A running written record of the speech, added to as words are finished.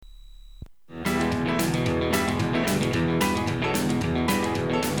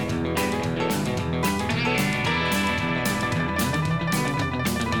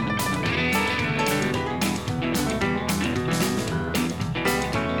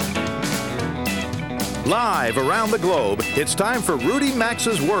Live around the globe, it's time for Rudy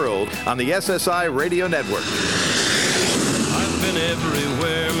Maxa's World on the SSI Radio Network. I've been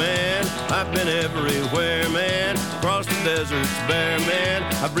everywhere, man. I've been everywhere, man. Across the deserts bare, man.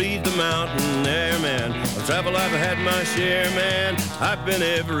 I breathed the mountain air, man. Of travel I've had my share, man. I've been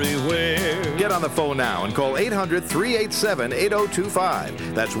everywhere. Get on the phone now and call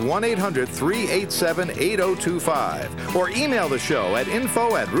 800-387-8025. That's 1-800-387-8025. Or email the show at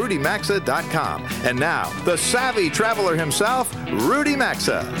info@rudymaxa.com. And now, the savvy traveler himself, Rudy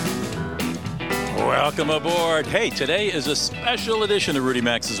Maxa. Welcome aboard. Hey, today is a special edition of Rudy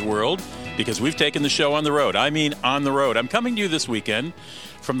Maxa's World because we've taken the show on the road. I mean, on the road. I'm coming to you this weekend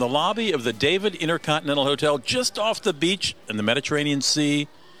from the lobby of the David Intercontinental Hotel just off the beach in the Mediterranean Sea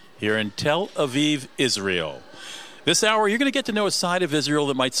here in Tel Aviv, Israel. This hour, you're going to get to know a side of Israel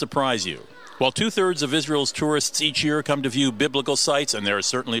that might surprise you. While 2/3 of Israel's tourists each year come to view biblical sites, and there are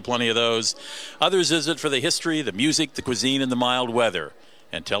certainly plenty of those, others visit for the history, the music, the cuisine, and the mild weather.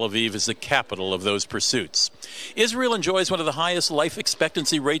 And Tel Aviv is the capital of those pursuits. Israel enjoys one of the highest life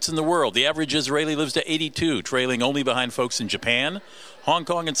expectancy rates in the world. The average Israeli lives to 82, trailing only behind folks in Japan, Hong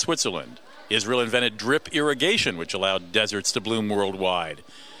Kong, and Switzerland. Israel invented drip irrigation, which allowed deserts to bloom worldwide.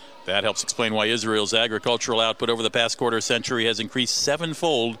 That helps explain why Israel's agricultural output over the past quarter century has increased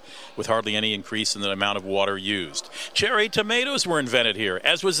sevenfold with hardly any increase in the amount of water used. Cherry tomatoes were invented here,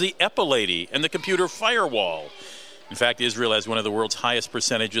 as was the Epilady and the computer firewall. In fact, Israel has one of the world's highest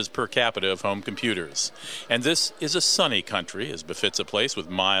percentages per capita of home computers. And this is a sunny country, as befits a place with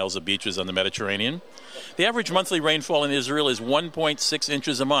miles of beaches on the Mediterranean. The average monthly rainfall in Israel is 1.6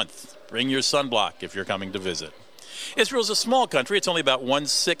 inches a month. Bring your sunblock if you're coming to visit. Israel's a small country. It's only about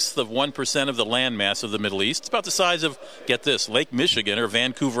 1/6 of 1% of the landmass of the Middle East. It's about the size of, get this, Lake Michigan or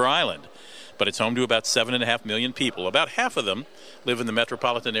Vancouver Island. But it's home to about 7.5 million people. About half of them live in the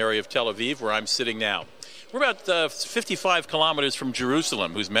metropolitan area of Tel Aviv, where I'm sitting now. We're about 55 kilometers from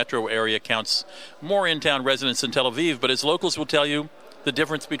Jerusalem, whose metro area counts more in-town residents than Tel Aviv. But as locals will tell you, the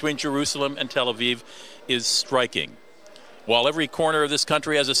difference between Jerusalem and Tel Aviv is striking. While every corner of this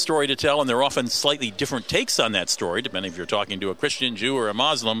country has a story to tell, and there are often slightly different takes on that story, depending if you're talking to a Christian, Jew, or a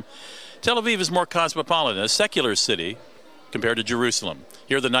Muslim, Tel Aviv is more cosmopolitan, a secular city compared to Jerusalem.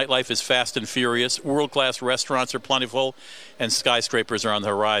 Here the nightlife is fast and furious, world-class restaurants are plentiful, and skyscrapers are on the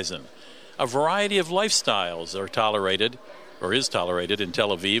horizon. A variety of lifestyles are tolerated, or is tolerated in Tel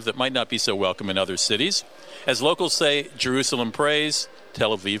Aviv that might not be so welcome in other cities. As locals say, Jerusalem prays,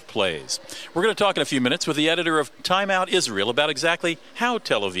 Tel Aviv plays. We're going to talk in a few minutes with the editor of Time Out Israel about exactly how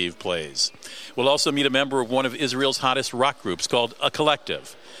Tel Aviv plays. We'll also meet a member of one of Israel's hottest rock groups called A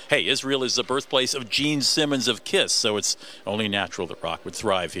Collective. Hey, Israel is the birthplace of Gene Simmons of Kiss, so it's only natural that rock would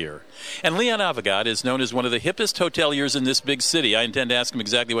thrive here. And Leon Avogad is known as one of the hippest hoteliers in this big city. I intend to ask him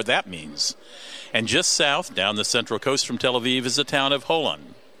exactly what that means. And just south, down the central coast from Tel Aviv, is the town of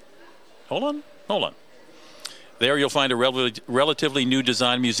Holon. Holon? There you'll find a relatively new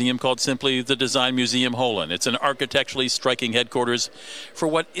design museum called simply the Design Museum Holon. It's an architecturally striking headquarters for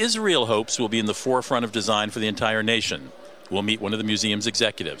what Israel hopes will be in the forefront of design for the entire nation. We'll meet one of the museum's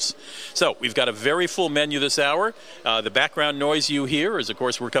executives. So we've got a very full menu this hour. The background noise you hear is, of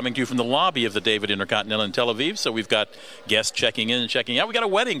course, we're coming to you from the lobby of the David Intercontinental in Tel Aviv. So we've got guests checking in and checking out. We've got a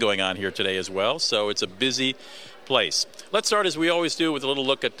wedding going on here today as well. So it's a busy place. Let's start, as we always do, with a little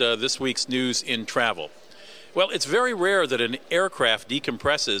look at this week's news in travel. Well, it's very rare that an aircraft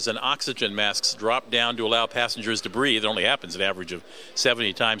decompresses and oxygen masks drop down to allow passengers to breathe. It only happens an average of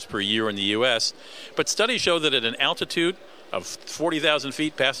 70 times per year in the U.S. But studies show that at an altitude of 40,000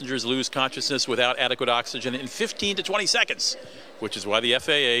 feet, passengers lose consciousness without adequate oxygen in 15 to 20 seconds, which is why the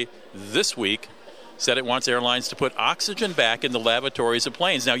FAA this week said it wants airlines to put oxygen back in the lavatories of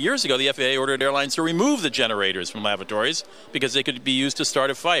planes. Now, years ago, the FAA ordered airlines to remove the generators from lavatories because they could be used to start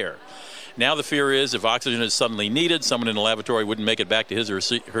a fire. Now the fear is if oxygen is suddenly needed, someone in the lavatory wouldn't make it back to his or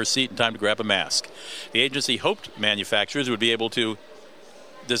her seat in time to grab a mask. The agency hoped manufacturers would be able to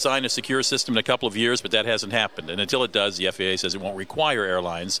design a secure system in a couple of years, but that hasn't happened. And until it does, the FAA says it won't require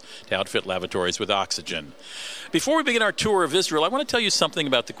airlines to outfit lavatories with oxygen. Before we begin our tour of Israel, I want to tell you something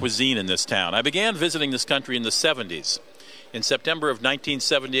about the cuisine in this town. I began visiting this country in the 70s. In September of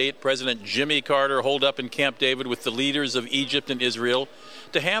 1978, President Jimmy Carter holed up in Camp David with the leaders of Egypt and Israel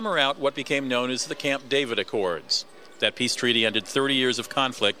to hammer out what became known as the Camp David Accords. That peace treaty ended 30 years of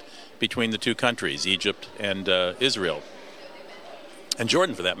conflict between the two countries, Egypt and Israel. and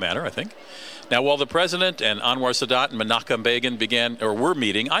Jordan for that matter, I think. Now, while the president and Anwar Sadat and Menachem Begin were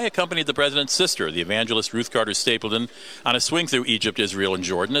meeting, I accompanied the president's sister, the evangelist Ruth Carter Stapleton, on a swing through Egypt, Israel, and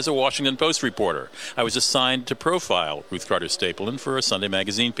Jordan as a Washington Post reporter. I was assigned to profile Ruth Carter Stapleton for a Sunday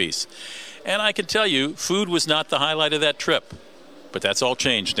magazine piece. And I can tell you, food was not the highlight of that trip. But that's all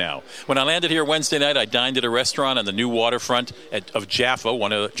changed now. When I landed here Wednesday night, I dined at a restaurant on the new waterfront of Jaffa,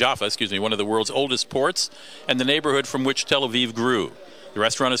 one of the world's oldest ports, and the neighborhood from which Tel Aviv grew. The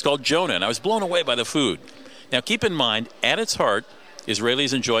restaurant is called Jonah, and I was blown away by the food. Now, keep in mind, at its heart,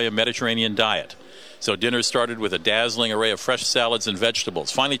 Israelis enjoy a Mediterranean diet. So dinner started with a dazzling array of fresh salads and vegetables,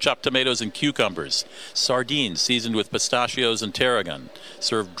 finely chopped tomatoes and cucumbers, sardines seasoned with pistachios and tarragon,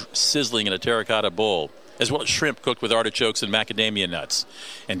 served sizzling in a terracotta bowl, as well as shrimp cooked with artichokes and macadamia nuts.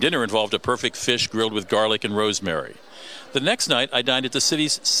 And dinner involved a perfect fish grilled with garlic and rosemary. The next night, I dined at the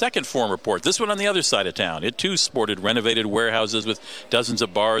city's second former port, this one on the other side of town. It, too, sported renovated warehouses with dozens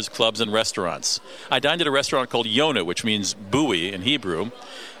of bars, clubs, and restaurants. I dined at a restaurant called Yonah, which means buoy in Hebrew.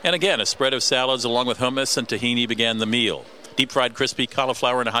 And again, a spread of salads along with hummus and tahini began the meal. Deep-fried crispy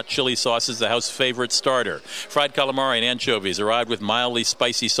cauliflower and a hot chili sauce is the house favorite starter. Fried calamari and anchovies arrived with mildly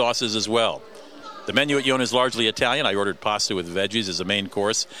spicy sauces as well. The menu at Yonah is largely Italian. I ordered pasta with veggies as a main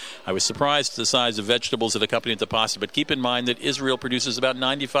course. I was surprised at the size of vegetables that accompanied the pasta, but keep in mind that Israel produces about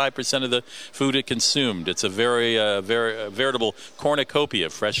 95% of the food it consumed. It's a veritable cornucopia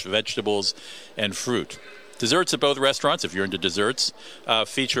of fresh vegetables and fruit. Desserts at both restaurants, if you're into desserts,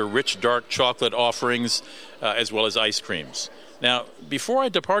 feature rich dark chocolate offerings as well as ice creams. Now, before I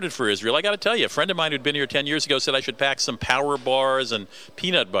departed for Israel, I got to tell you, a friend of mine who'd been here 10 years ago said I should pack some Power bars and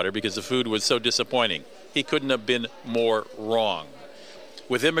peanut butter because the food was so disappointing. He couldn't have been more wrong.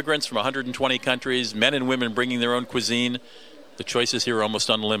 With immigrants from 120 countries, men and women bringing their own cuisine, the choices here are almost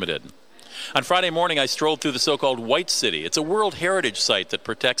unlimited. On Friday morning, I strolled through the so-called White City. It's a World Heritage Site that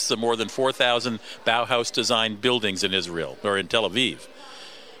protects the more than 4,000 Bauhaus-designed buildings in Israel, or in Tel Aviv.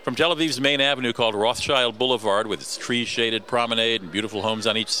 From Tel Aviv's main avenue called Rothschild Boulevard, with its tree-shaded promenade and beautiful homes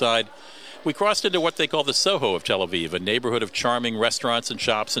on each side, we crossed into what they call the Soho of Tel Aviv, a neighborhood of charming restaurants and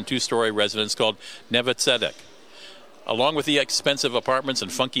shops and two-story residences called Neve Tzedek. Along with the expensive apartments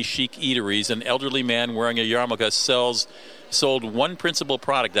and funky chic eateries, an elderly man wearing a yarmulke sold one principal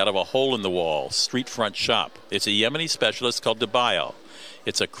product out of a hole-in-the-wall street front shop. It's a Yemeni specialist called Dabayal.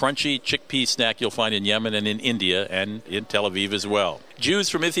 It's a crunchy chickpea snack you'll find in Yemen and in India and in Tel Aviv as well. Jews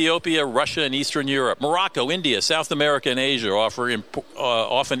from Ethiopia, Russia, and Eastern Europe, Morocco, India, South America, and Asia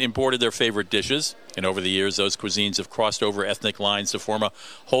often imported their favorite dishes. And over the years, those cuisines have crossed over ethnic lines to form a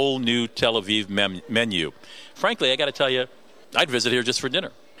whole new Tel Aviv menu. Frankly, I got to tell you, I'd visit here just for dinner.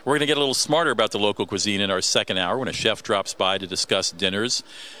 We're going to get a little smarter about the local cuisine in our second hour when a chef drops by to discuss dinners.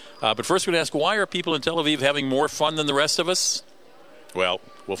 But first, we're going to ask, why are people in Tel Aviv having more fun than the rest of us? Well,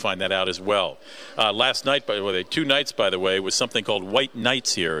 we'll find that out as well. Last night, two nights, by the way, was something called White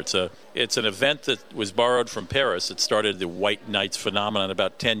Nights here. It's an event that was borrowed from Paris. It started the White Nights phenomenon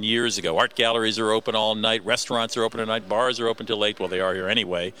about 10 years ago. Art galleries are open all night. Restaurants are open at night. Bars are open till late. Well, they are here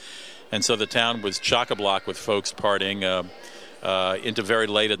anyway. And so the town was chock-a-block with folks partying into very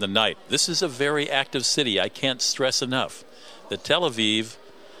late in the night. This is a very active city. I can't stress enough that Tel Aviv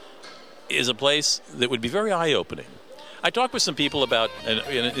is a place that would be very eye-opening. I talked with some people about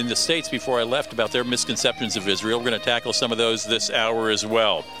in the States before I left about their misconceptions of Israel. We're going to tackle some of those this hour as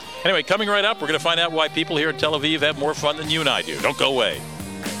well. Anyway, coming right up, we're going to find out why people here in Tel Aviv have more fun than you and I do. Don't go away.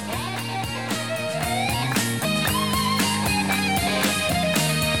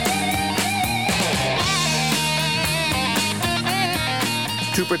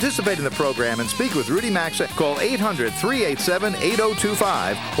 To participate in the program and speak with Rudy Maxa, call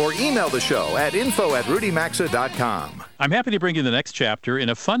 800-387-8025 or email the show at info@rudymaxa.com. I'm happy to bring you the next chapter in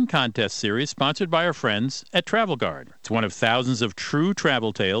a fun contest series sponsored by our friends at Travel Guard. It's one of thousands of true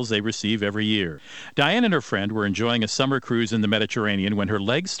travel tales they receive every year. Diane and her friend were enjoying a summer cruise in the Mediterranean when her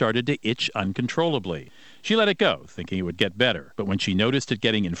legs started to itch uncontrollably. She let it go, thinking it would get better. But when she noticed it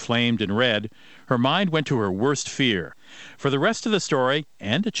getting inflamed and red, her mind went to her worst fear. For the rest of the story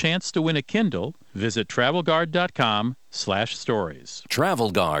and a chance to win a Kindle, visit TravelGuard.com/stories.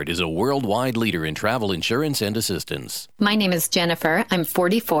 Travel Guard is a worldwide leader in travel insurance and assistance. My name is Jennifer. I'm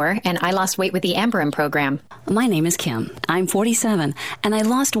 44, and I lost weight with the Amberin program. My name is Kim. I'm 47, and I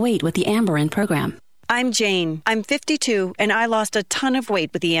lost weight with the Amberin program. I'm Jane. I'm 52, and I lost a ton of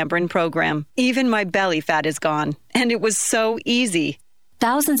weight with the Amberin program. Even my belly fat is gone, and it was so easy.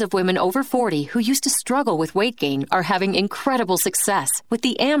 Thousands of women over 40 who used to struggle with weight gain are having incredible success with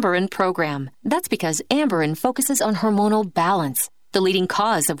the Amberin program. That's because Amberin focuses on hormonal balance. The leading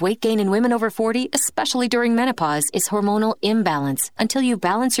cause of weight gain in women over 40, especially during menopause, is hormonal imbalance. Until you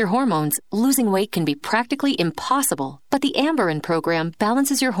balance your hormones, losing weight can be practically impossible. But the Amberin program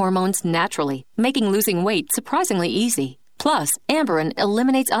balances your hormones naturally, making losing weight surprisingly easy. Plus, Amberin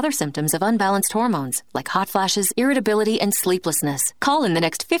eliminates other symptoms of unbalanced hormones, like hot flashes, irritability, and sleeplessness. Call in the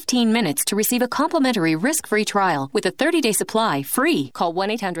next 15 minutes to receive a complimentary risk-free trial with a 30-day supply free. Call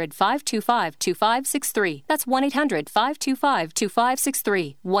 1-800-525-2563. That's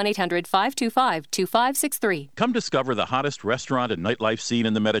 1-800-525-2563. 1-800-525-2563. Come discover the hottest restaurant and nightlife scene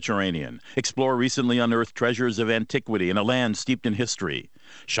in the Mediterranean. Explore recently unearthed treasures of antiquity in a land steeped in history.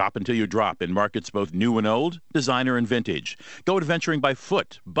 Shop until you drop in markets both new and old, designer and vintage. Go adventuring by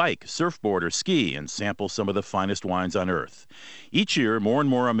foot, bike, surfboard, or ski and sample some of the finest wines on earth. Each year, more and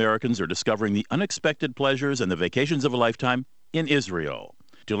more Americans are discovering the unexpected pleasures and the vacations of a lifetime in Israel.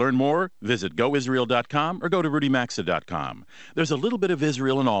 To learn more, visit goisrael.com or go to rudymaxa.com. There's a little bit of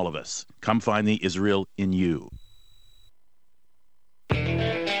Israel in all of us. Come find the Israel in you.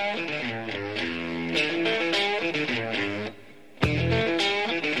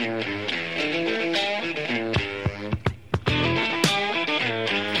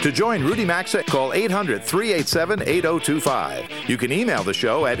 To join Rudy Maxa, call 800-387-8025. You can email the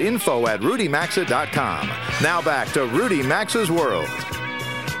show at info@rudymaxa.com. Now back to Rudy Maxa's World.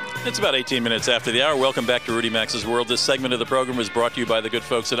 It's about 18 minutes after the hour. Welcome back to Rudy Maxa's World. This segment of the program is brought to you by the good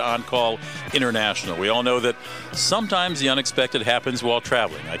folks at On Call International. We all know that sometimes the unexpected happens while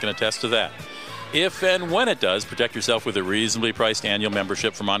traveling. I can attest to that. If and when it does, protect yourself with a reasonably priced annual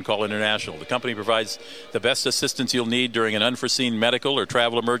membership from On Call International. The company provides the best assistance you'll need during an unforeseen medical or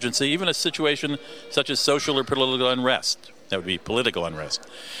travel emergency, even a situation such as social or political unrest. That would be political unrest.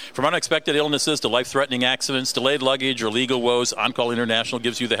 From unexpected illnesses to life-threatening accidents, delayed luggage, or legal woes, On Call International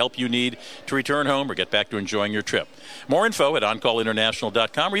gives you the help you need to return home or get back to enjoying your trip. More info at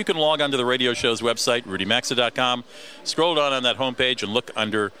OnCallInternational.com, or you can log on to the radio show's website, RudyMaxa.com. Scroll down on that homepage and look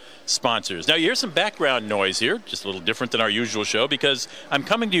under sponsors. Now, you hear some background noise here, just a little different than our usual show, because I'm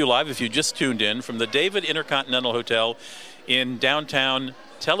coming to you live, if you just tuned in, from the David Intercontinental Hotel in downtown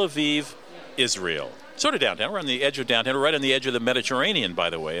Tel Aviv, Israel. Sort of downtown. We're on the edge of downtown. We're right on the edge of the Mediterranean, by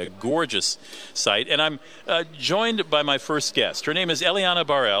the way, a gorgeous site. And I'm joined by my first guest. Her name is Eliana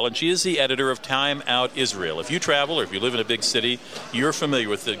Bar-El, and she is the editor of Time Out Israel. If you travel or if you live in a big city, you're familiar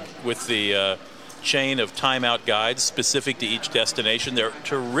with the chain of Time Out guides specific to each destination. They're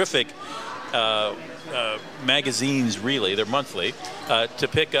terrific magazines, really. They're monthly, to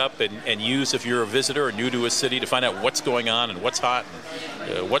pick up and use if you're a visitor or new to a city to find out what's going on and what's hot,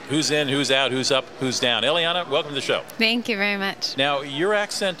 and who's in, who's out, who's up, who's down. Eliana, welcome to the show. Thank you very much. Now, your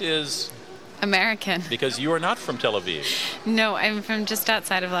accent is... American. Because you are not from Tel Aviv. No, I'm from just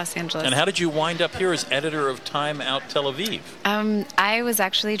outside of Los Angeles. And how did you wind up here as editor of Time Out Tel Aviv? I was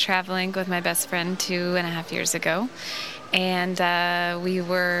actually traveling with my best friend 2.5 years ago. And we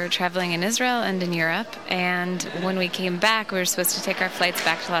were traveling in Israel and in Europe. And when we came back, we were supposed to take our flights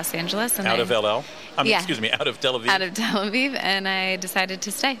back to Los Angeles. And out of LL? Excuse me, out of Tel Aviv? Out of Tel Aviv. And I decided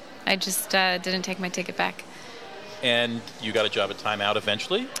to stay. I just didn't take my ticket back. And you got a job at Time Out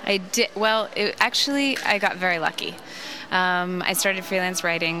eventually? I did. Well, I got very lucky. I started freelance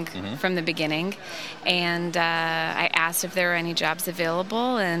writing from the beginning, and I asked if there were any jobs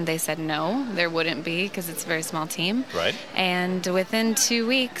available, and they said no, there wouldn't be because it's a very small team. Right. And within 2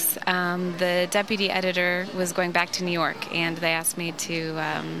 weeks, the deputy editor was going back to New York, and they asked me to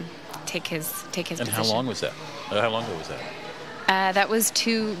take his position. And how long was that? How long ago was that? That was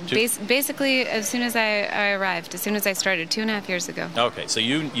basically as soon as I arrived, as soon as I started, 2.5 years ago. Okay, so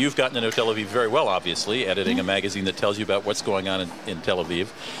you've gotten to know Tel Aviv very well, obviously, editing a magazine that tells you about what's going on in Tel Aviv.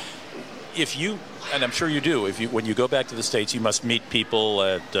 If you, and I'm sure you do, when you go back to the States, you must meet people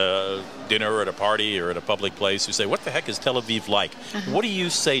at dinner or at a party or at a public place who say, what the heck is Tel Aviv like? What do you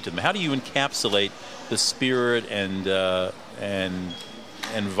say to them? How do you encapsulate the spirit and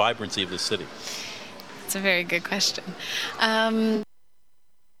vibrancy of the city? That's a very good question. Tel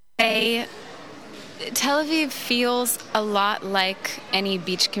Aviv feels a lot like any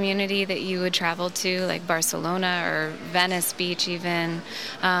beach community that you would travel to, like Barcelona or Venice Beach even.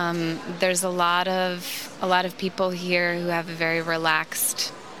 There's a lot of people here who have a very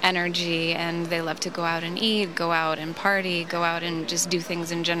relaxed energy, and they love to go out and eat, go out and party, go out and just do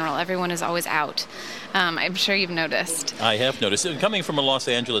things in general. Everyone is always out. I'm sure you've noticed. I have noticed. And coming from a Los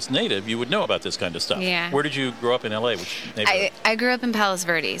Angeles native, you would know about this kind of stuff. Yeah. Where did you grow up in L.A.? Which neighborhood? I grew up in Palos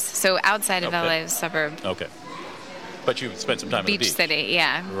Verdes, so outside of L.A., suburb. Okay. But you spent some time at the beach. Beach city,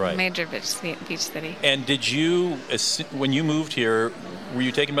 yeah. Right. Major beach city. And did you, when you moved here, were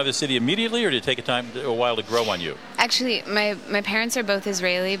you taken by the city immediately, or did it take a while to grow on you? Actually, my parents are both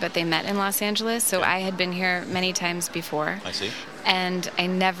Israeli, but they met in Los Angeles, so I had been here many times before. I see. And I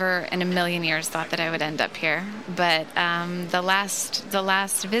never in a million years thought that I would end up here. But the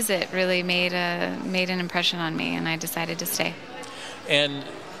last visit really made an impression on me, and I decided to stay. And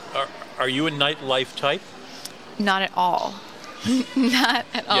are you a nightlife type? Not at all. Not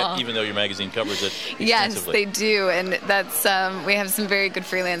at all. Even though your magazine covers it extensively. Yes, they do, and that's we have some very good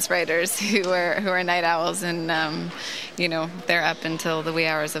freelance writers who are night owls, and they're up until the wee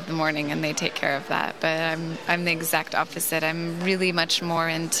hours of the morning, and they take care of that. But I'm the exact opposite. I'm really much more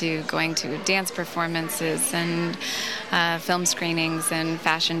into going to dance performances and film screenings and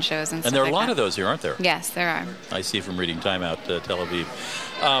fashion shows and stuff. And there are like a lot that. of those here, aren't there? Yes, there are. I see from reading Time Out Tel Aviv.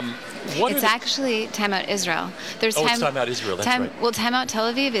 It's actually Time Out Israel. It's Time Out Israel, that's right. Well, Time Out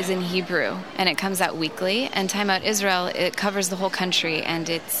Tel Aviv is in Hebrew, and it comes out weekly. And Time Out Israel, it covers the whole country, and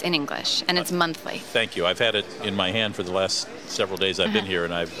it's in English, and it's monthly. Thank you. I've had it in my hand for the last several days I've been here,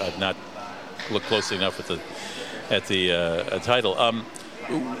 and I've not looked closely enough at the title.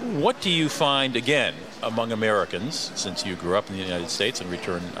 What do you find, again, among Americans, since you grew up in the United States and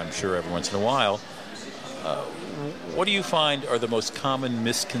return, I'm sure, every once in a while, what do you find are the most common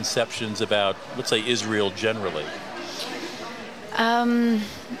misconceptions about, let's say, Israel generally?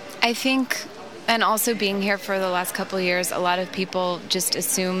 I think, and also being here for the last couple of years, a lot of people just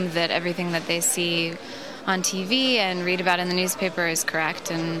assume that everything that they see on TV and read about in the newspaper is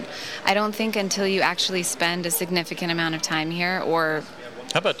correct. And I don't think until you actually spend a significant amount of time here, or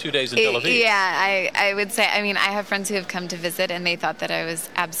how about 2 days in Tel Aviv? Yeah, I would say, I mean, I have friends who have come to visit, and they thought that I was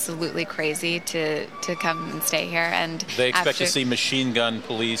absolutely crazy to come and stay here. And they expect to see machine gun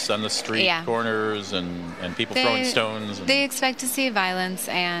police on the street corners and people throwing stones. They expect to see violence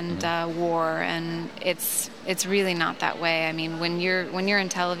and war, and it's really not that way. I mean, when you're in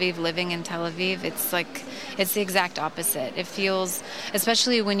Tel Aviv, living in Tel Aviv, it's the exact opposite. It feels,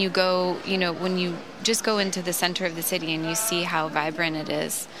 especially when you go, when you just go into the center of the city and you see how vibrant it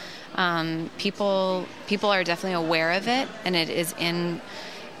is. People are definitely aware of it, and it's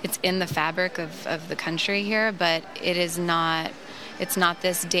in the fabric of the country here, but it's not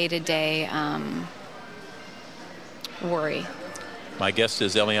this day-to-day worry. My guest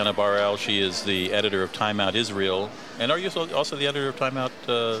is Eliana Bar-El. She is the editor of Time Out Israel. And are you also the editor of Time Out?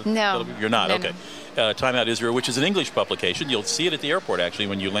 No. You're not? No, okay. Time Out Israel, which is an English publication. You'll see it at the airport, actually,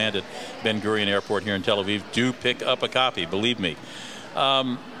 when you land at Ben Gurion Airport here in Tel Aviv. Do pick up a copy, believe me.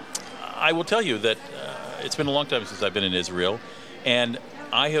 I will tell you that it's been a long time since I've been in Israel, and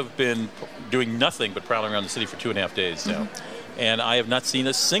I have been doing nothing but prowling around the city for 2.5 days now. And I have not seen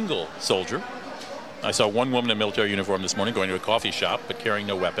a single soldier. I saw one woman in military uniform this morning going to a coffee shop, but carrying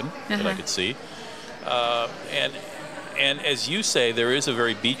no weapon that I could see. And as you say, there is a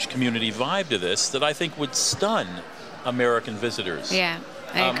very beach community vibe to this that I think would stun American visitors. Yeah,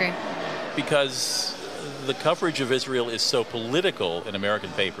 I agree. Because the coverage of Israel is so political in American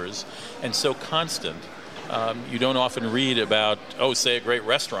papers and so constant. You don't often read about, say, a great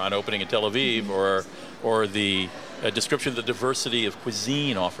restaurant opening in Tel Aviv or the description of the diversity of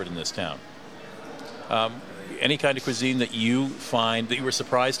cuisine offered in this town. Any kind of cuisine that you find that you were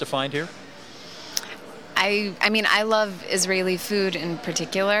surprised to find here? I mean, I love Israeli food in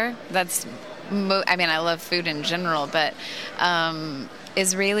particular. I love food in general, but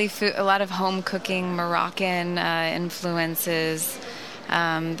Israeli food, a lot of home cooking, Moroccan influences.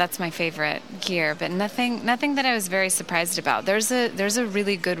 That's my favorite here, but nothing that I was very surprised about. There's a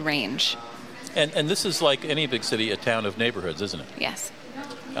really good range. And this is like any big city, a town of neighborhoods, isn't it? Yes.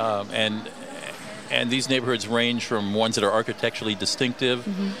 And these neighborhoods range from ones that are architecturally distinctive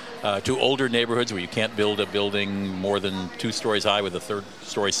to older neighborhoods where you can't build a building more than 2 stories high with a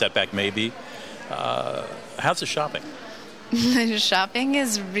 3rd-story setback maybe. How's the shopping? The shopping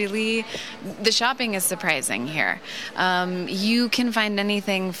is surprising here. You can find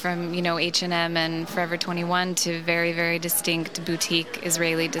anything from, H&M and Forever 21 to very, very distinct boutique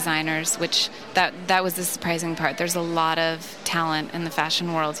Israeli designers, which that was the surprising part. There's a lot of talent in the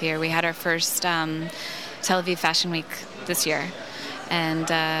fashion world here. We had our first Tel Aviv Fashion Week this year, and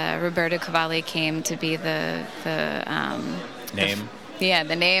Roberto Cavalli came to be the name.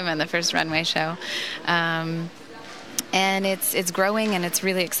 The name and the first runway show. And it's growing, and it's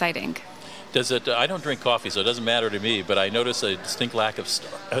really exciting. Does it? I don't drink coffee, so it doesn't matter to me. But I notice a distinct lack of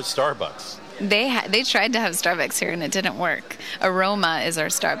Starbucks. They tried to have Starbucks here, and it didn't work. Aroma is our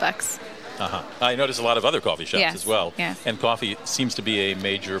Starbucks. I notice a lot of other coffee shops as well. Yes. And coffee seems to be a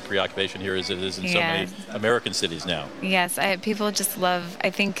major preoccupation here, as it is in so many American cities now. Yes, people just love, I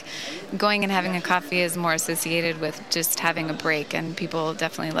think going and having a coffee is more associated with just having a break, and people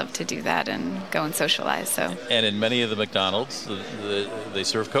definitely love to do that and go and socialize. So. And in many of the McDonald's, they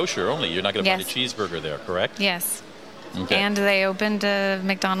serve kosher only. You're not going to find a cheeseburger there, correct? Yes. Okay. And they opened a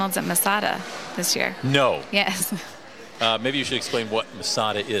McDonald's at Masada this year. No. Yes. Maybe you should explain what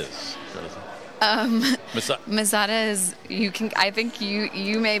Masada is. Masada is, I think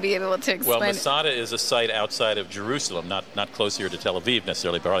you may be able to explain. Well, Masada is a site outside of Jerusalem, not close here to Tel Aviv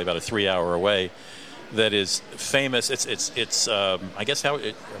necessarily, probably about a 3-hour away, that is famous. It's I guess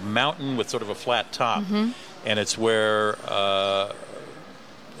a mountain with sort of a flat top, and it's where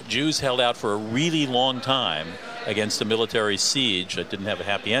Jews held out for a really long time against a military siege that didn't have a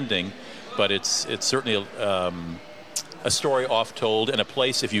happy ending, but it's certainly a story oft-told, and a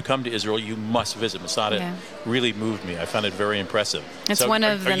place, if you come to Israel, you must visit. Masada really moved me. I found it very impressive. It's one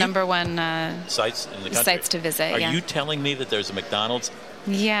of the number one sites in the country. Sites to visit. Are you telling me that there's a McDonald's?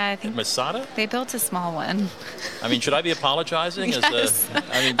 Yeah, I think Masada? They built a small one. I mean, should I be apologizing? Yes,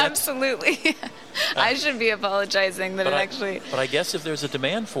 absolutely. I should be apologizing that actually. But I guess if there's a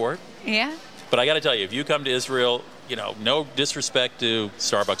demand for it. Yeah. But I got to tell you, if you come to Israel, no disrespect to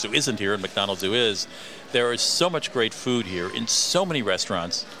Starbucks, who isn't here, and McDonald's, who is, there is so much great food here in so many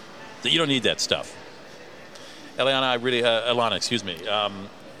restaurants that you don't need that stuff. Eliana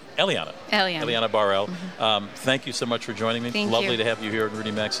Barel, thank you so much for joining me. Lovely to have you here in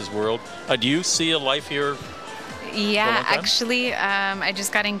Rudy Max's World. Do you see a life here? Yeah, actually, I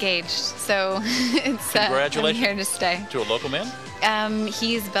just got engaged, so it's congratulations. I'm here to stay. To a local man?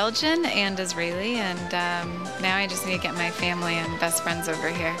 He's Belgian and Israeli, and now I just need to get my family and best friends over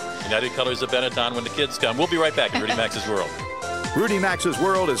here. United Colors of Benetton when the kids come. We'll be right back in Rudy Max's World. Rudy Max's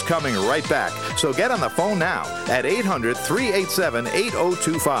World is coming right back, so get on the phone now at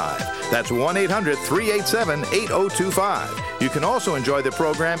 800-387-8025. That's 1-800-387-8025. You can also enjoy the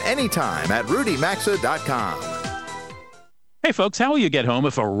program anytime at rudymaxa.com. Hey folks, how will you get home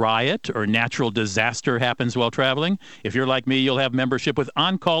if a riot or natural disaster happens while traveling? If you're like me, you'll have membership with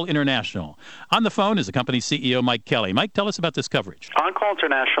On-Call International. On the phone is the company's CEO, Mike Kelly. Mike, tell us about this coverage. On-Call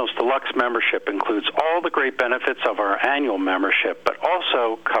International's deluxe membership includes all the great benefits of our annual membership, but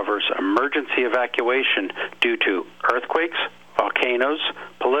also covers emergency evacuation due to earthquakes, volcanoes,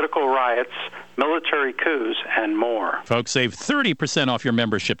 political riots, military coups, and more. Folks, save 30% off your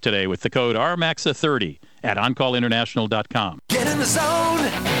membership today with the code RMAXA30 at OnCallInternational.com. Get in the zone!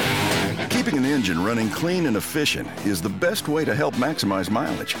 Keeping an engine running clean and efficient is the best way to help maximize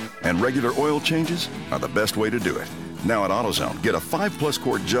mileage, and regular oil changes are the best way to do it. Now at AutoZone, get a 5+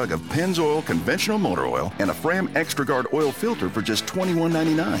 quart jug of Pennzoil conventional motor oil and a Fram ExtraGuard oil filter for just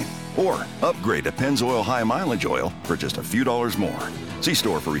 $21.99. Or upgrade to Pennzoil high mileage oil for just a few dollars more. See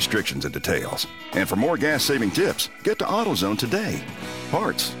store for restrictions and details. And for more gas-saving tips, get to AutoZone today.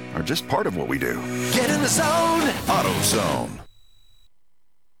 Parts are just part of what we do. Get in the zone! AutoZone.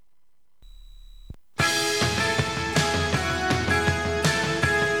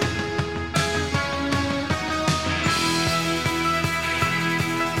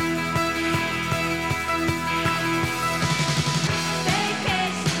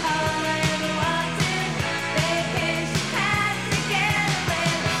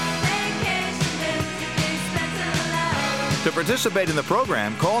 To participate in the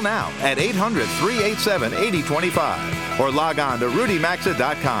program, call now at 800-387-8025 or log on to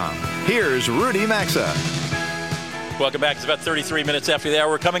rudymaxa.com. Here's Rudy Maxa. Welcome back. It's about 33 minutes after the hour.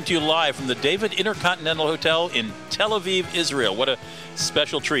 We're coming to you live from the David Intercontinental Hotel in Tel Aviv, Israel. What a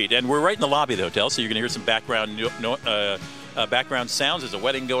special treat. And we're right in the lobby of the hotel, so you're going to hear some background sounds. There's a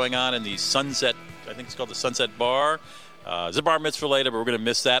wedding going on in the Sunset, I think it's called the Sunset Bar. There's a bar mitzvah later, but we're going to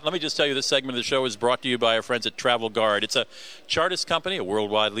miss that. Let me just tell you, this segment of the show is brought to you by our friends at Travel Guard. It's a Chartist company, a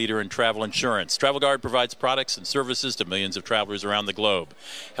worldwide leader in travel insurance. Travel Guard provides products and services to millions of travelers around the globe,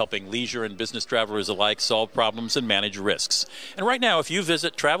 helping leisure and business travelers alike solve problems and manage risks. And right now, if you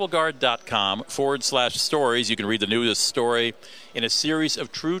visit travelguard.com/stories, you can read the newest story in a series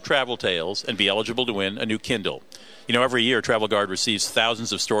of true travel tales and be eligible to win a new Kindle. You know, every year, Travel Guard receives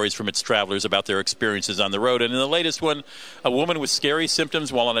thousands of stories from its travelers about their experiences on the road. And in the latest one, a woman with scary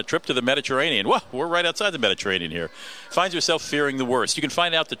symptoms while on a trip to the Mediterranean. Well, we're right outside the Mediterranean here. Finds herself fearing the worst. You can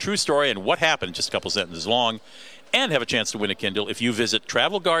find out the true story and what happened, just a couple sentences long, and have a chance to win a Kindle if you visit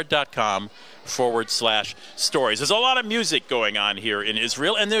travelguard.com/stories. There's a lot of music going on here in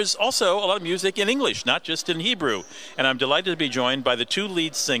Israel, and there's also a lot of music in English, not just in Hebrew. And I'm delighted to be joined by the two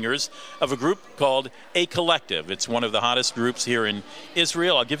lead singers of a group called A Collective. It's one of the hottest groups here in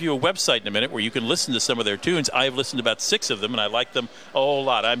Israel. I'll give you a website in a minute where you can listen to some of their tunes. I've listened to about 6 of them, and I like them a whole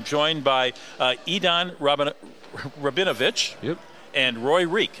lot. I'm joined by Idan Rabinovich. Yep. And Roy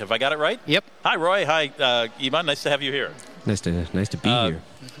Reek. Have I got it right? Yep. Hi, Roy. Hi, Iman. Nice to have you here. Nice to be here.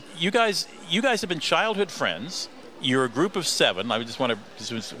 You guys have been childhood friends. You're a group of 7. I just want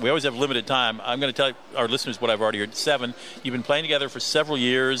to. We always have limited time. I'm going to tell our listeners what I've already heard. 7. You've been playing together for several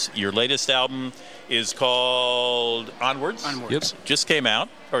years. Your latest album is called Onwards. Yep. Just came out,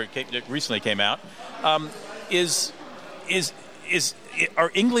 or recently came out.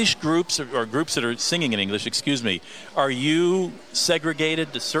 Are English groups or groups that are singing in English, are you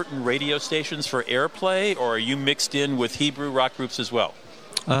segregated to certain radio stations for airplay, or are you mixed in with Hebrew rock groups as well?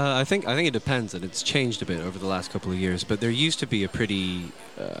 I think it depends, and it's changed a bit over the last couple of years. But there used to be a pretty,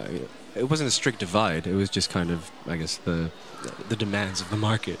 it wasn't a strict divide. It was just kind of, I guess, the demands of the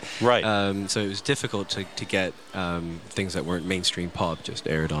market. Right. So it was difficult to get things that weren't mainstream pop just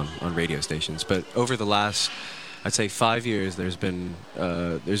aired on radio stations. But over the last, I'd say 5 years, there's been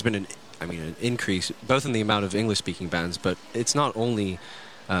an increase both in the amount of English-speaking bands, but it's not only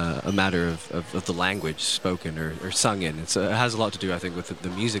a matter of the language spoken or sung in. It has a lot to do, I think, with the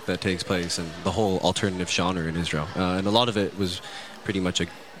music that takes place and the whole alternative genre in Israel. And a lot of it was pretty much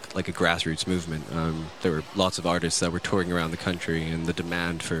like a grassroots movement. There were lots of artists that were touring around the country, and the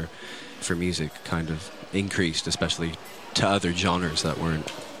demand for music kind of increased, especially to other genres that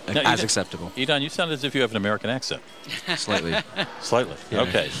weren't as acceptable. Idan, you sound as if you have an American accent. Slightly. Slightly. Yeah.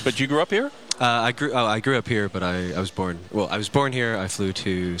 Okay. But you grew up here? I grew up here, but I was born here. I flew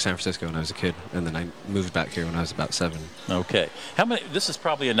to San Francisco when I was a kid, and then I moved back here when I was about 7. Okay. This is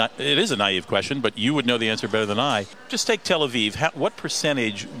probably it is a naive question, but you would know the answer better than I. Just take Tel Aviv. What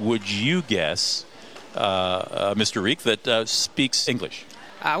percentage would you guess, Mr. Reek, that speaks English?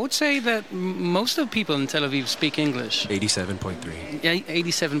 I would say that most of the people in Tel Aviv speak English. 87.3. Yeah,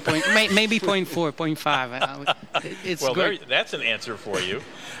 87 point, maybe 0.4, 0.5. It's well, great. That's an answer for you,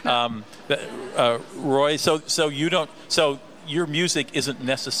 Roy. So you don't. So your music isn't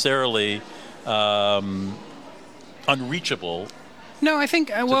necessarily unreachable. No, I think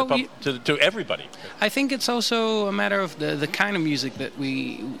to everybody. I think it's also a matter of the kind of music that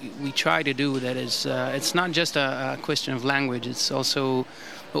we try to do. That is, it's not just a question of language. It's also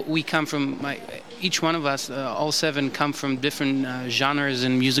we come from. Each one of us, all 7, come from different genres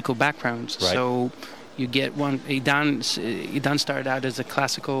and musical backgrounds. Right. So you get one. Idan started out as a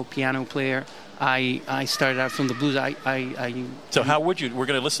classical piano player. I started out from the blues. So how would you? We're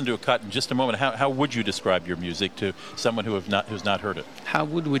going to listen to a cut in just a moment. How would you describe your music to someone who's not heard it? How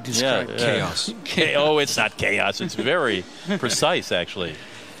would we describe chaos? Oh, it's not chaos. It's very precise, actually.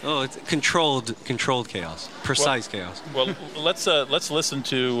 Oh, it's controlled chaos, precise chaos. Well, let's listen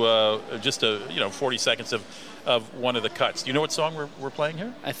to just 40 seconds of one of the cuts. Do you know what song we're playing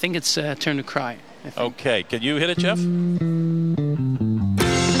here? I think it's "Turn to Cry." Okay, can you hit it, Jeff?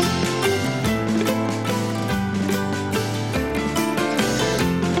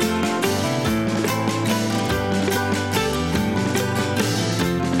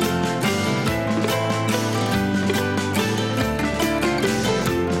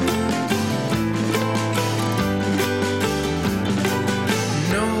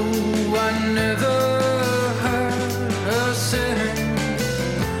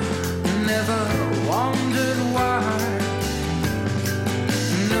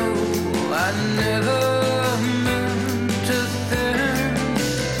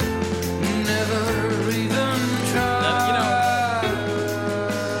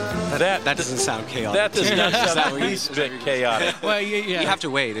 That doesn't sound chaotic. That does not sound the least bit chaotic. Well, yeah. You have to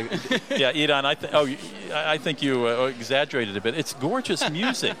wait. Yeah, Idan, I think you exaggerated a bit. It's gorgeous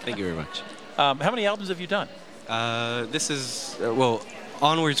music. Thank you very much. How many albums have you done? This is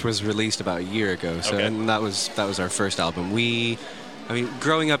Onwards was released about a year ago, and that was our first album.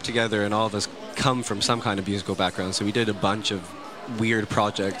 Growing up together, and all of us come from some kind of musical background, so we did a bunch of weird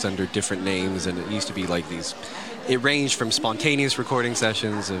projects under different names, and it used to be like these. It ranged from spontaneous recording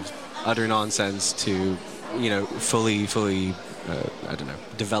sessions of utter nonsense to, fully,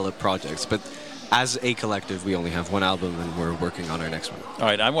 developed projects. But as A Collective, we only have one album, and we're working on our next one. All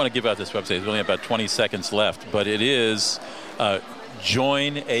right, I want to give out this website. There's only about 20 seconds left, but it is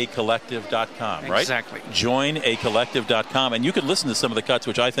joinacollective.com, right? Exactly. Joinacollective.com, and you can listen to some of the cuts,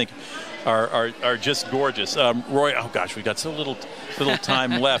 which I think are just gorgeous. Roy, oh gosh, we've got so little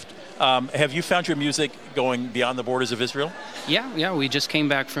time left. Have you found your music going beyond the borders of Israel? Yeah. We just came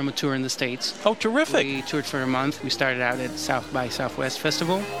back from a tour in the States. Oh, terrific. We toured for a month. We started out at South by Southwest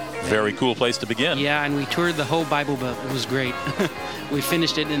Festival. Very cool place to begin. Yeah, and we toured the whole Bible Belt. It was great. We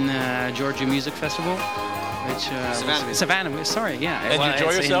finished it in the Georgia Music Festival. Which, Savannah. Sorry, yeah. And you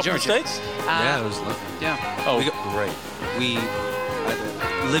enjoy yourself in the States? Yeah, it was lovely. Yeah. Oh, great. We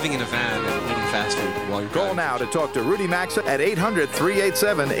living in a van and eating fast food while you're Call now to talk to Rudy Maxa at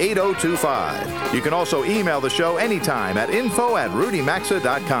 800-387-8025. You can also email the show anytime at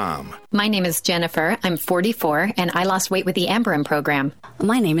info@rudymaxa.com. My name is Jennifer. I'm 44, and I lost weight with the Amberin program.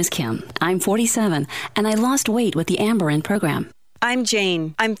 My name is Kim. I'm 47, and I lost weight with the Amberin program. I'm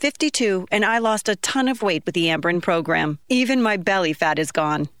Jane. I'm 52, and I lost a ton of weight with the Amberin program. Even my belly fat is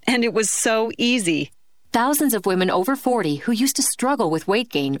gone, and it was so easy. Thousands of women over 40 who used to struggle with weight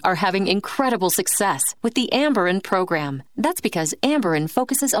gain are having incredible success with the Amberin program. That's because Amberin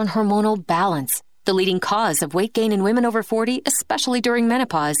focuses on hormonal balance. The leading cause of weight gain in women over 40, especially during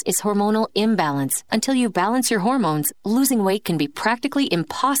menopause, is hormonal imbalance. Until you balance your hormones, losing weight can be practically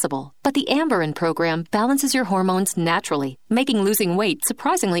impossible. But the Amberin program balances your hormones naturally, making losing weight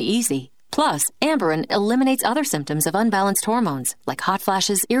surprisingly easy. Plus, Amberin eliminates other symptoms of unbalanced hormones, like hot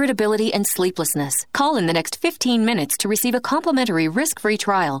flashes, irritability, and sleeplessness. Call in the next 15 minutes to receive a complimentary risk-free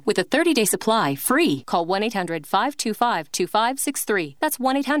trial with a 30-day supply free. Call 1-800-525-2563. That's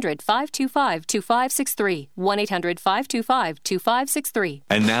 1-800-525-2563. 1-800-525-2563.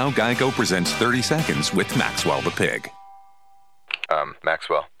 And now Geico presents 30 Seconds with Maxwell the Pig.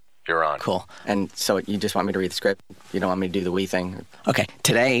 Maxwell, you're on. Cool. And so you just want me to read the script? You don't want me to do the we thing? Okay.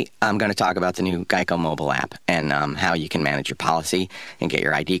 Today, I'm going to talk about the new Geico mobile app and how you can manage your policy and get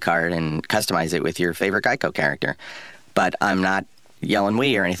your ID card and customize it with your favorite Geico character. But I'm not yelling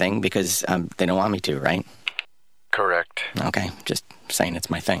we or anything because they don't want me to, right? Correct. Okay. Just saying it's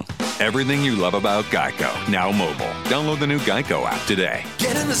my thing. Everything you love about Geico, now mobile. Download the new Geico app today.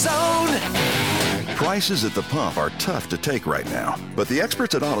 Get in the zone! Prices at the pump are tough to take right now, but the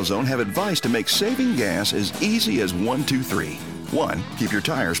experts at AutoZone have advice to make saving gas as easy as 1, 2, 3. 1, keep your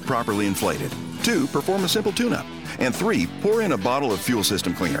tires properly inflated. 2, perform a simple tune-up. And 3, pour in a bottle of fuel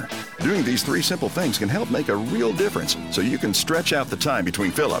system cleaner. Doing these 3 simple things can help make a real difference so you can stretch out the time between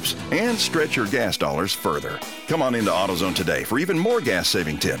fill-ups and stretch your gas dollars further. Come on into AutoZone today for even more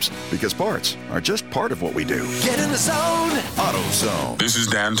gas-saving tips because parts are just part of what we do. Get in the zone! AutoZone. This is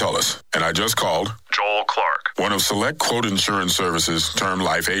Dan Tullis, and I just called Joel Clark, one of Select Quote Insurance Services' term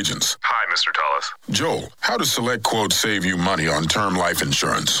life agents. Hi, Mr. Tullis. Joel, how does Select Quote save you money on term life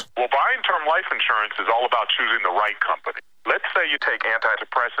insurance? Well, buying term life insurance is all about choosing the right company. Let's say you take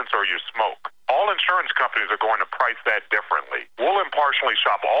antidepressants or you smoke. All insurance companies are going to price that differently. We'll impartially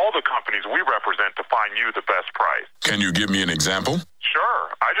shop all the companies we represent to find you the best price. Can you give me an example? Sure.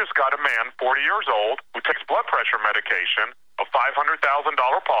 I just got a man, 40 years old, who takes blood pressure medication, a $500,000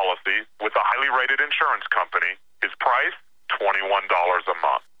 policy with a highly rated insurance company. His price, $21 a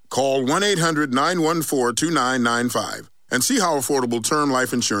month. Call 1-800-914-2995 and see how affordable term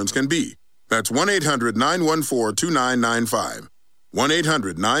life insurance can be. That's 1-800-914-2995.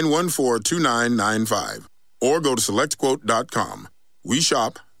 1-800-914-2995. Or go to SelectQuote.com. We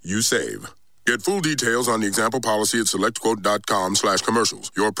shop, you save. Get full details on the example policy at SelectQuote.com/commercials.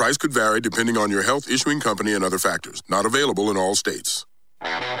 Your price could vary depending on your health, issuing company, and other factors. Not available in all states.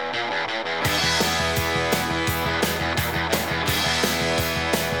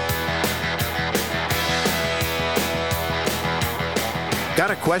 Got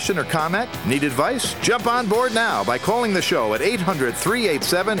a question or comment? Need advice? Jump on board now by calling the show at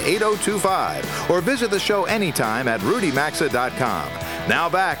 800-387-8025 or visit the show anytime at rudymaxa.com. Now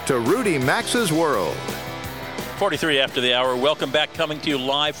back to Rudy Maxa's World. 43 after the hour. Welcome back, coming to you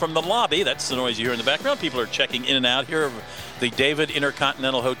live from the lobby. That's the noise you hear in the background. People are checking in and out here of the David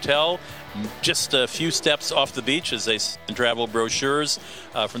Intercontinental Hotel. Just a few steps off the beach as they travel brochures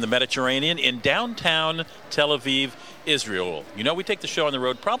from the Mediterranean in downtown Tel Aviv, Israel. You know, we take the show on the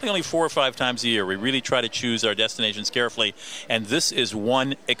road probably only 4 or 5 times a year. We really try to choose our destinations carefully, and this is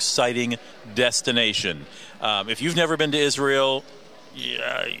one exciting destination. If you've never been to Israel, you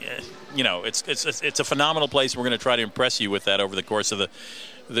know, it's a phenomenal place. We're going to try to impress you with that over the course of the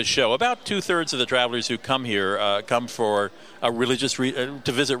show. About 2/3 of the travelers who come here come for a religious to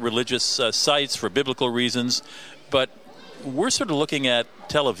visit religious sites for biblical reasons, but we're sort of looking at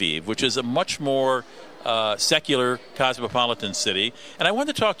Tel Aviv, which is a much more secular, cosmopolitan city. And I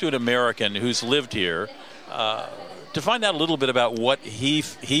wanted to talk to an American who's lived here, to find out a little bit about what he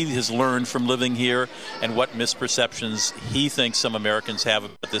has learned from living here and what misperceptions he thinks some Americans have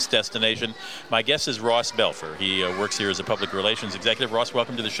about this destination, my guest is Ross Belfer. He works here as a public relations executive. Ross,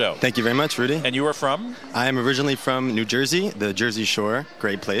 welcome to the show. Thank you very much, Rudy. And you are from? I am originally from New Jersey, the Jersey Shore.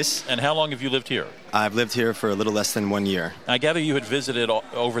 Great place. And how long have you lived here? I've lived here for a little less than 1 year. I gather you had visited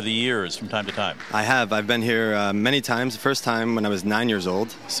over the years from time to time. I have. I've been here many times. The first time when I was 9 years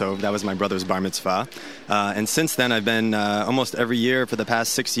old, so that was my brother's bar mitzvah. And since then, I've been almost every year for the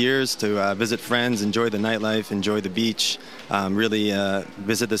past 6 years to visit friends, enjoy the nightlife, enjoy the beach, really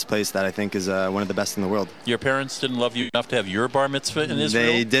visit this place that I think is one of the best in the world. Your parents didn't love you enough to have your bar mitzvah in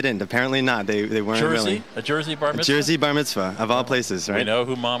Israel? They didn't. Apparently not. They weren't really. A Jersey bar mitzvah? A Jersey bar mitzvah, of all places, right? We know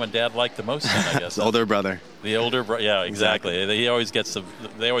who mom and dad like the most then, I guess. The older brother. The older brother, yeah, exactly. They always get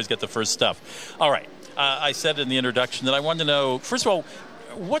the first stuff. All right. I said in the introduction that I wanted to know, first of all,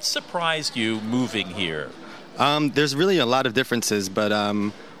 what surprised you moving here? There's really a lot of differences, but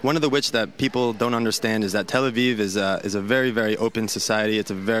one of the which that people don't understand is that Tel Aviv is a very, very open society.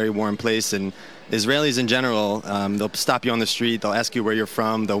 It's a very warm place, and Israelis in general, they'll stop you on the street, they'll ask you where you're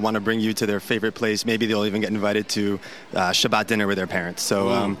from, they'll want to bring you to their favorite place. Maybe they'll even get invited to Shabbat dinner with their parents.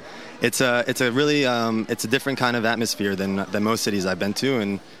 So it's a really it's a different kind of atmosphere than most cities I've been to,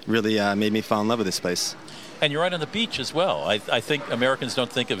 and really made me fall in love with this place. And you're right on the beach as well. I think Americans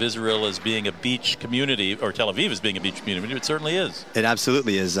don't think of Israel as being a beach community, or Tel Aviv as being a beach community. It certainly is. It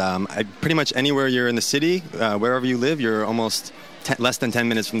absolutely is. Pretty much anywhere you're in the city, wherever you live, you're almost less than 10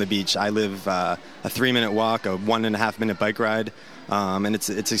 minutes from the beach. I live a 3-minute walk, a 1.5-minute bike ride, and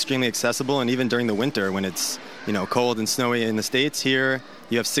it's extremely accessible. And even during the winter, when it's cold and snowy in the States, here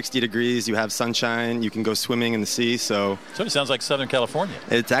you have 60 degrees, you have sunshine, you can go swimming in the sea. So it sounds like Southern California.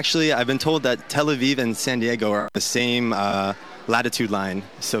 It's actually, I've been told that Tel Aviv and San Diego are the same latitude line,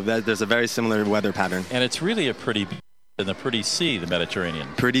 so that there's a very similar weather pattern. And it's really a pretty beach and a pretty sea, the Mediterranean.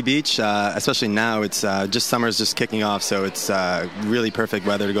 Pretty beach, especially now. It's summer's just kicking off, so it's really perfect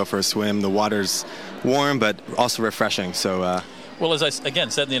weather to go for a swim. The water's warm, but also refreshing. So. Well, as I,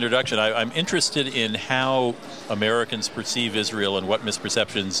 again, said in the introduction, I'm interested in how Americans perceive Israel and what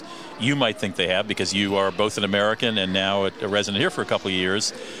misperceptions you might think they have, because you are both an American and now a resident here for a couple of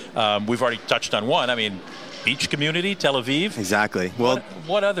years. We've already touched on one. I mean, beach community, Tel Aviv. Exactly. Well,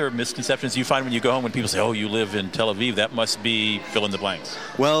 what other misconceptions do you find when you go home when people say, oh, you live in Tel Aviv? That must be fill in the blanks.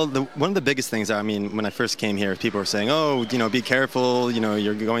 Well, one of the biggest things, when I first came here, people were saying, oh, be careful,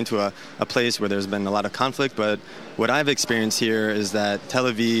 you're going to a place where there's been a lot of conflict. But what I've experienced here is that Tel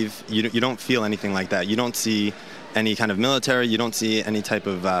Aviv, you don't feel anything like that. You don't see any kind of military. You don't see any type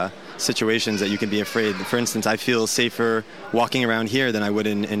of situations that you can be afraid. For instance, I feel safer walking around here than I would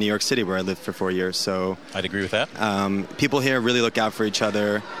in New York City, where I lived for 4 years. So I'd agree with that. People here really look out for each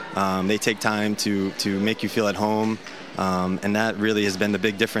other. They take time to make you feel at home. And that really has been the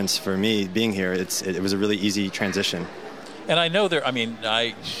big difference for me being here. It was a really easy transition. And I know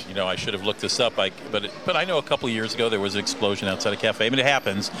I should have looked this up, but I know a couple of years ago there was an explosion outside a cafe. I mean, it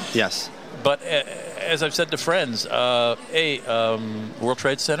happens. Yes. But as I've said to friends, World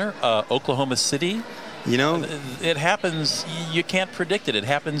Trade Center, Oklahoma City, it happens. You can't predict it. It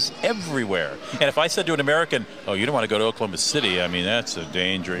happens everywhere. And if I said to an American, oh, you don't want to go to Oklahoma City, I mean, that's a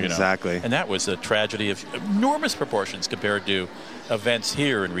danger, Exactly. And that was a tragedy of enormous proportions compared to events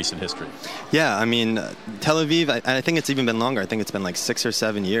here in recent history. Yeah, I mean, Tel Aviv, I think it's even been longer. I think it's been like 6 or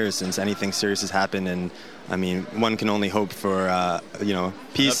 7 years since anything serious has happened. And, I mean, one can only hope for,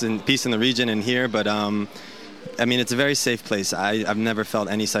 peace in the region and here. But, I mean, it's a very safe place. I've never felt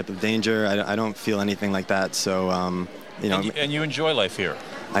any type of danger. I don't feel anything like that. So, And you enjoy life here?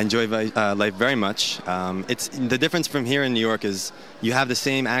 I enjoy life very much. It's the difference from here in New York is you have the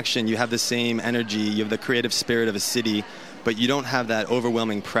same action, you have the same energy, you have the creative spirit of a city, but you don't have that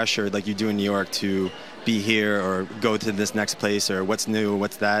overwhelming pressure like you do in New York to be here or go to this next place or what's new,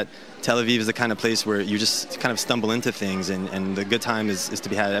 what's that. Tel Aviv is the kind of place where you just kind of stumble into things, and the good time is to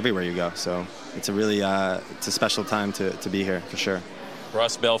be had everywhere you go. So it's a really it's a special time to be here for sure.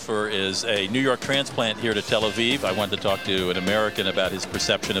 Ross Belfer is a New York transplant here to Tel Aviv. I wanted to talk to an American about his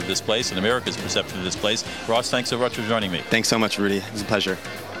perception of this place and America's perception of this place. Ross, thanks so much for joining me. Thanks so much, Rudy. It was a pleasure.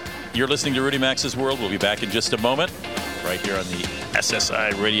 You're listening to Rudy Max's World. We'll be back in just a moment, right here on the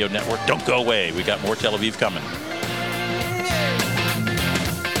SSI Radio Network. Don't go away. We got more Tel Aviv coming.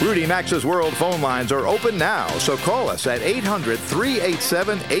 Rudy Max's World phone lines are open now, so call us at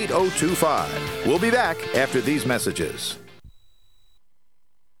 800-387-8025. We'll be back after these messages.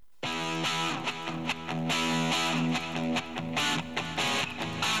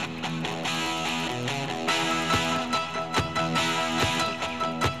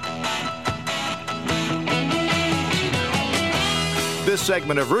 This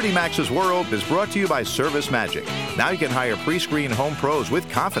segment of Rudy Max's World is brought to you by Service Magic. Now you can hire pre-screened home pros with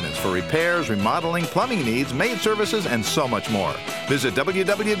confidence for repairs, remodeling, plumbing needs, maid services, and so much more. Visit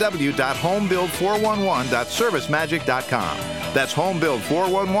www.homebuild411.servicemagic.com. That's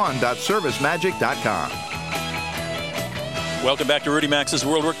homebuild411.servicemagic.com. Welcome back to Rudy Max's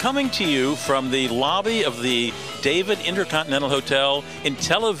World. We're coming to you from the lobby of the David Intercontinental Hotel in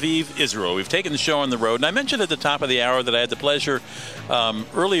Tel Aviv, Israel. We've taken the show on the road, and I mentioned at the top of the hour that I had the pleasure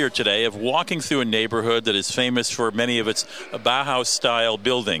earlier today of walking through a neighborhood that is famous for many of its Bauhaus-style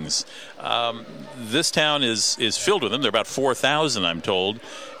buildings. This town is filled with them. There are about 4,000, I'm told,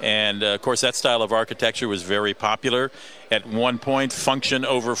 and of course that style of architecture was very popular. At one point, function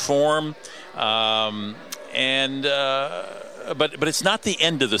over form, But it's not the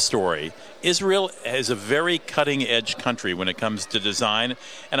end of the story. Israel is a very cutting-edge country when it comes to design,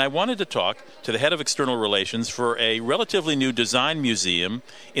 and I wanted to talk to the head of external relations for a relatively new design museum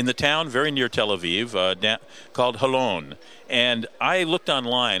in the town very near Tel Aviv called Holon. And I looked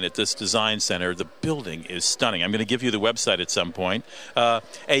online at this design center. The building is stunning. I'm going to give you the website at some point.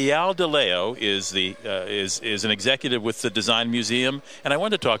 Eyal DeLeo is an executive with the Design Museum, and I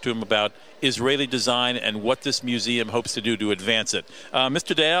wanted to talk to him about Israeli design and what this museum hopes to do to advance it.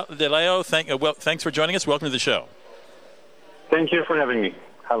 Mr. DeLeo, thanks for joining us. Welcome to the show. Thank you for having me.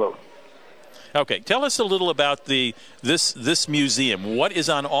 Hello. Okay, tell us a little about this museum. What is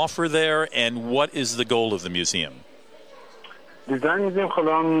on offer there, and what is the goal of the museum? Design Museum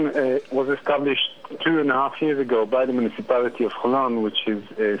Holon was established 2.5 years ago by the municipality of Holon, which is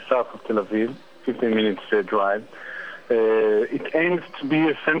south of Tel Aviv, 15 minutes drive. It aims to be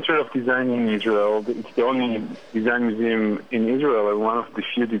a center of design in Israel. It's the only design museum in Israel and one of the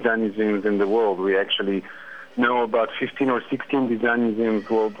few design museums in the world. We actually know about 15 or 16 design museums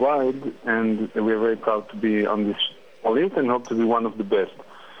worldwide, and we're very proud to be on this list and hope to be one of the best.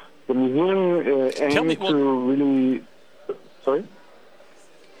 The museum aims to really... Sorry?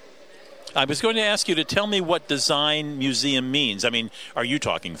 I was going to ask you to tell me what design museum means. I mean, are you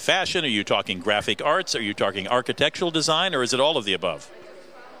talking fashion? Are you talking graphic arts? Are you talking architectural design? Or is it all of the above?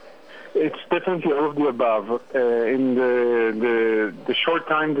 It's definitely all of the above. In the short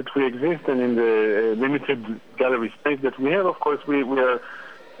time that we exist and in the limited gallery space that we have, of course, we are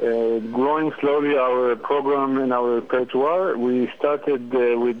growing slowly our program and our repertoire. We started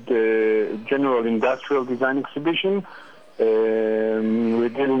with the general industrial design exhibition. We're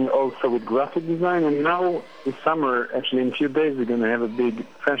dealing also with graphic design, and now this summer, actually in a few days, we're going to have a big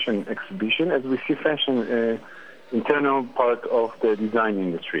fashion exhibition, as we see fashion internal part of the design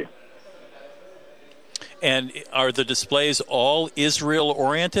industry. And are the displays all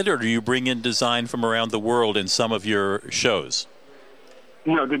Israel-oriented, or do you bring in design from around the world in some of your shows?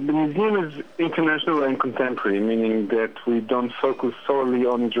 No, the museum is international and contemporary, meaning that we don't focus solely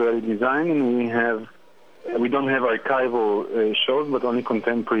on Israeli design, and we don't have archival shows, but only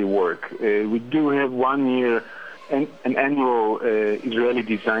contemporary work. We do have 1 year an annual Israeli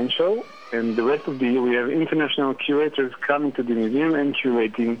design show, and the rest of the year we have international curators coming to the museum and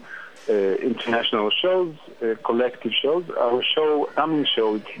curating international shows, collective shows. Our coming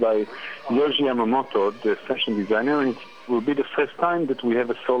show, it's by Yoji Yamamoto, the fashion designer, and it will be the first time that we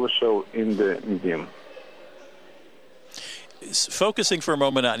have a solo show in the museum. Focusing for a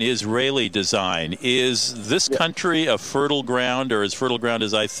moment on Israeli design, is this country a fertile ground, or as fertile ground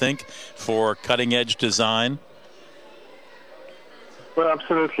as I think, for cutting-edge design? Well,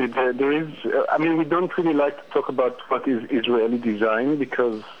 absolutely. There is. We don't really like to talk about what is Israeli design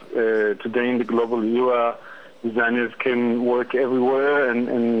because today in the global era, designers can work everywhere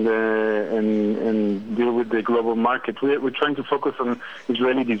and deal with the global market. We're trying to focus on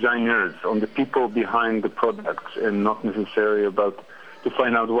Israeli designers, on the people behind the products, and not necessarily to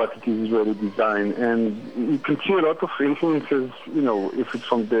find out what it is Israeli design. And you can see a lot of influences, if it's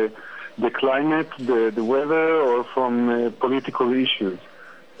from the climate, the weather, or from political issues.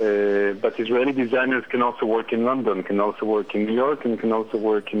 But Israeli designers can also work in London, can also work in New York, and can also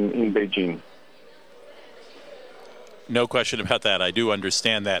work in Beijing. No question about that. I do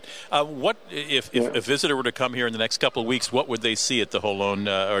understand that. What if a visitor were to come here in the next couple of weeks, what would they see at the Holon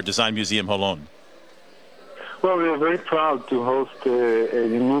or Design Museum Holon? Well, we are very proud to host a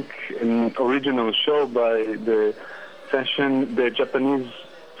unique and original show by the Japanese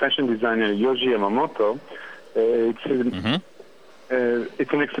fashion designer Yoji Yamamoto.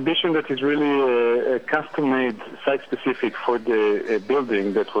 It's an exhibition that is really custom-made, site-specific for the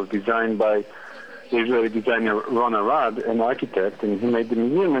building that was designed by the Israeli designer Ron Arad, an architect, and he made the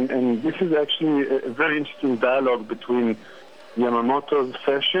museum. And this is actually a very interesting dialogue between Yamamoto's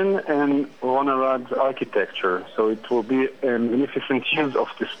fashion and Ron Arad's architecture. So it will be a magnificent use of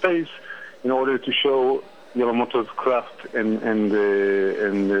the space in order to show Yamamoto's craft and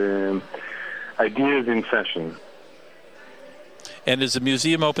ideas in fashion. And is the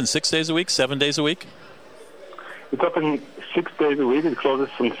museum open 6 days a week, 7 days a week? It's open 6 days a week. It closes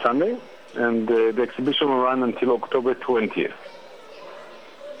on Sunday, and the exhibition will run until October 20th.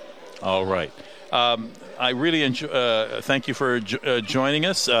 All right. I really enjoy. Thank you for joining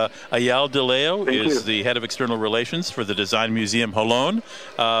us. Eyal DeLeo is the head of external relations for the Design Museum Holon.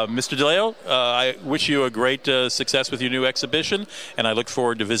 Mr. DeLeo, I wish you a great success with your new exhibition, and I look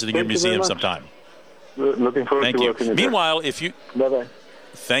forward to visiting your museum sometime. Looking forward to working with you. Meanwhile, if you... Bye-bye.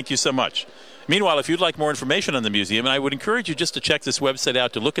 Thank you so much. Meanwhile, if you'd like more information on the museum, I would encourage you just to check this website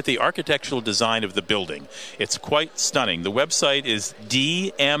out to look at the architectural design of the building. It's quite stunning. The website is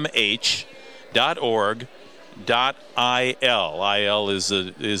dmh.org.il. IL is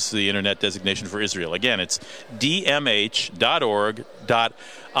the internet designation for Israel. Again, it's dmh.org.il.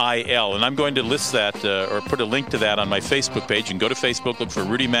 And I'm going to list that or put a link to that on my Facebook page. You can go to Facebook, look for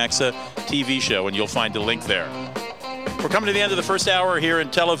Rudy Maxa TV show, and you'll find a link there. We're coming to the end of the first hour here in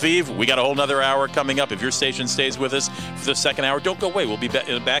Tel Aviv. We got a whole other hour coming up. If your station stays with us for the second hour, don't go away. We'll be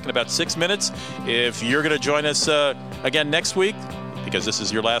back in about 6 minutes. If you're going to join us again next week, because this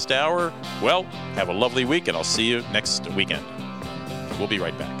is your last hour, well, have a lovely week, and I'll see you next weekend. We'll be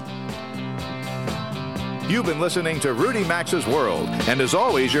right back. You've been listening to Rudy Maxa's World, and as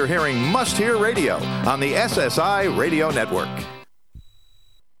always, you're hearing Must Hear Radio on the SSI Radio Network.